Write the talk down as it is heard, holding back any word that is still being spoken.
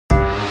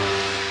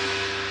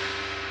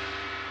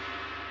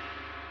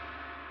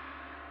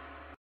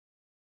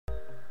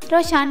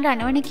රොෂාන්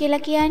රණවන කියලා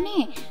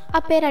කියන්නේ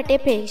අපේ රටේ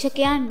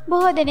ප්‍රේක්ෂකයන්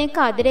බොහෝ දෙනෙක්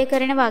ආදරය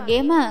කරන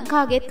වගේම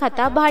කාගෙත්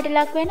කතා බහට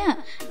ලක් වෙන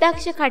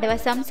දක්ෂ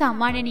කඩවසම්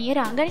සම්මානනීය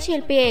රංගන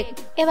ශිල්පියෙක්.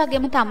 ඒ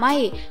වගේම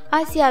තමයි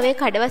ආසියාවේ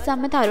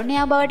කඩවසම්ම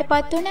තරුණයා බවට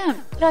පත්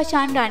වුණ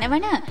රොෂාන්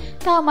රණවන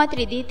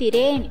තවමත් රිදී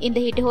තිරයෙන් ඉඳ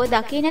හිට හෝ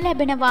දකින්න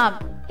ලැබෙනවා.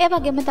 ඒ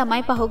වගේම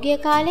තමයි පහුගිය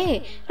කාලේ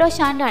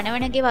රොෂාන්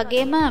රණවනගේ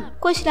වගේම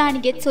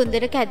කුෂ්ලානිගෙත්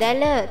සුන්දර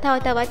කැදැල්ල තව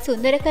තවත්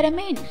සුන්දර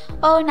කරමින්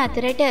ඔවුන්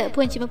අතරට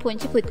පුංචිම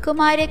පුංචි පුත්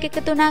කුමාරයෙක්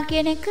එකතු වුණා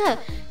කියන එක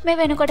මේ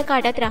වෙනකොට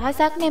කාටවත්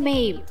රහසක්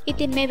නෙමෙයි.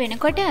 ඉතින් මේ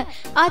වෙනකොට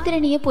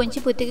ආදරණීය පුංචි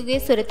පුතෙකුගේ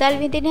සුරතල්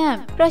විඳින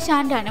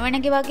රොෂාන්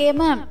රණවනගේ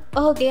වගේම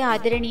ඔහුගේ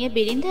ආදරණීය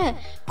බිරිඳ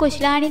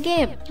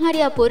කුෂ්ලානිගේ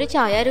හරි අපූර්ව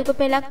ඡායාරූප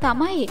පෙළක්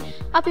තමයි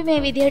අපි මේ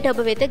විදිහට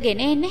ඔබ වෙත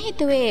ගෙන එන්න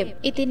හිතුවේ.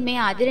 ඉතින් මේ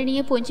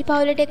ආදරණීය පුංචි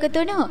පවුලට එකතු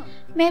වුණු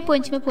මේ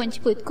පුංචිම පුංචි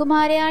පුත්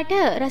කුමාරයාට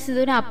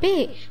රසදුන අපි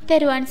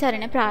තෙරුවන්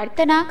සරණ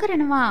ප්‍රාර්ථනා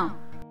කරනවා.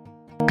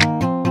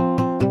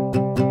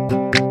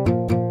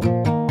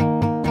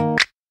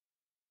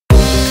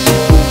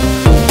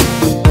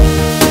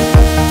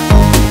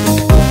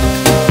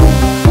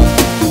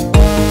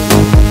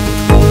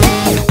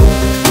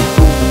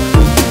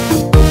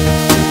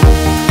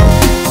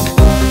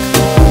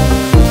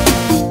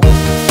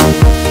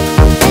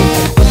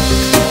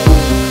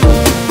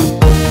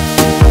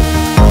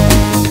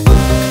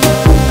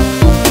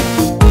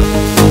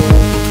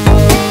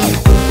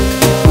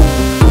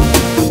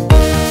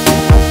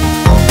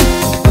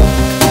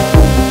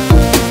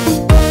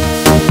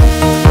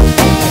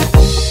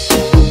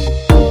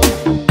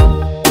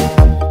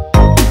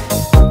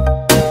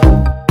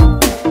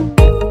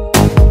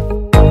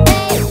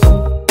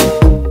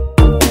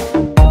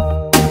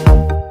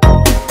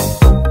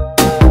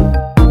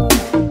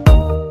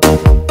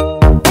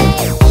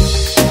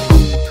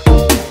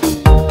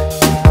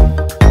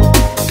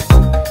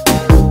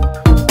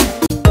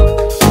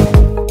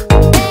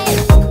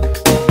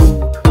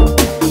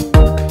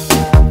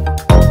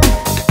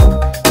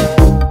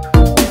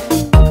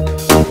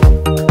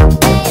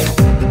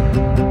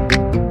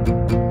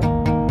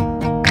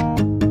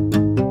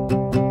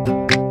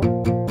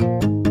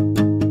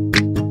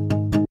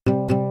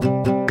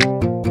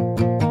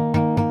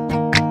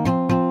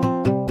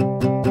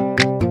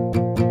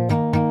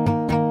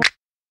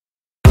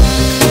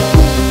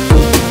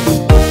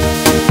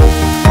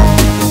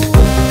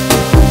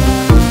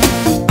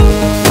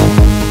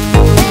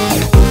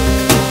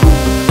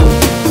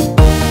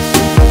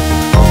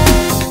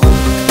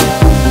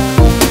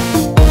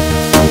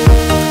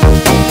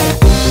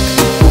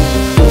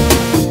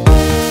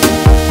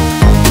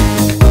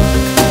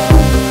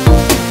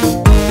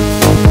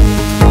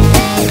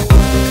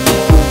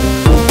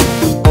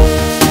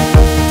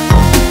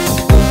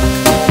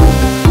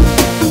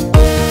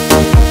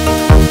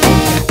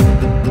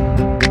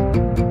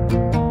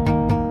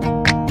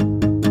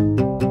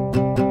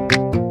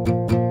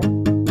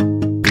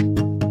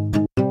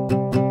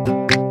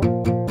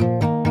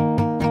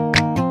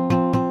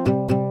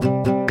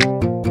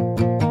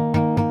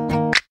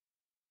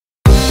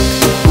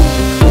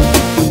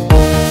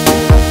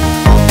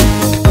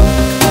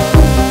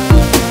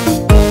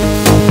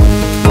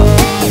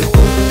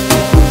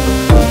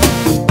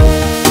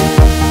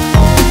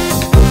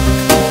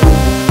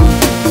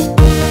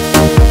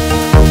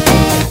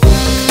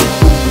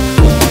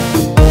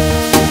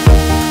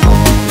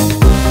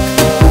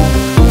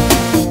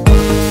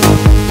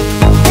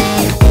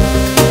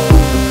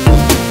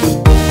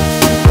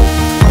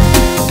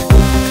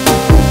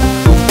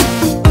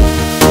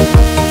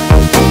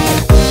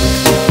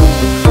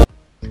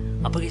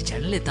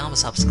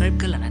 subscribe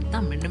කරලා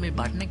නැත්නම් මෙන්න මේ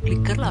බටන් එක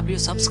ක්ලික් කරලා අපිව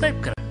subscribe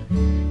කරන්න.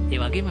 ඒ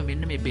වගේම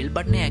මෙන්න මේ bell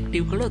button එක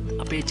active කළොත්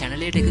අපේ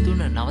channel එකට එකතු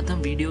වෙන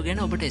නවතම වීඩියෝ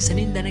ගැන ඔබට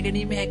එසනින්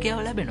දැනගැනීමේ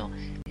හැකියාව ලැබෙනවා.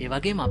 ඒ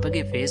වගේම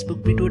අපගේ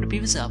Facebook පිටුවට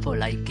පිවිස අපව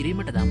like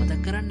කිරීමට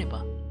අමතක කරන්න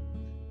එපා.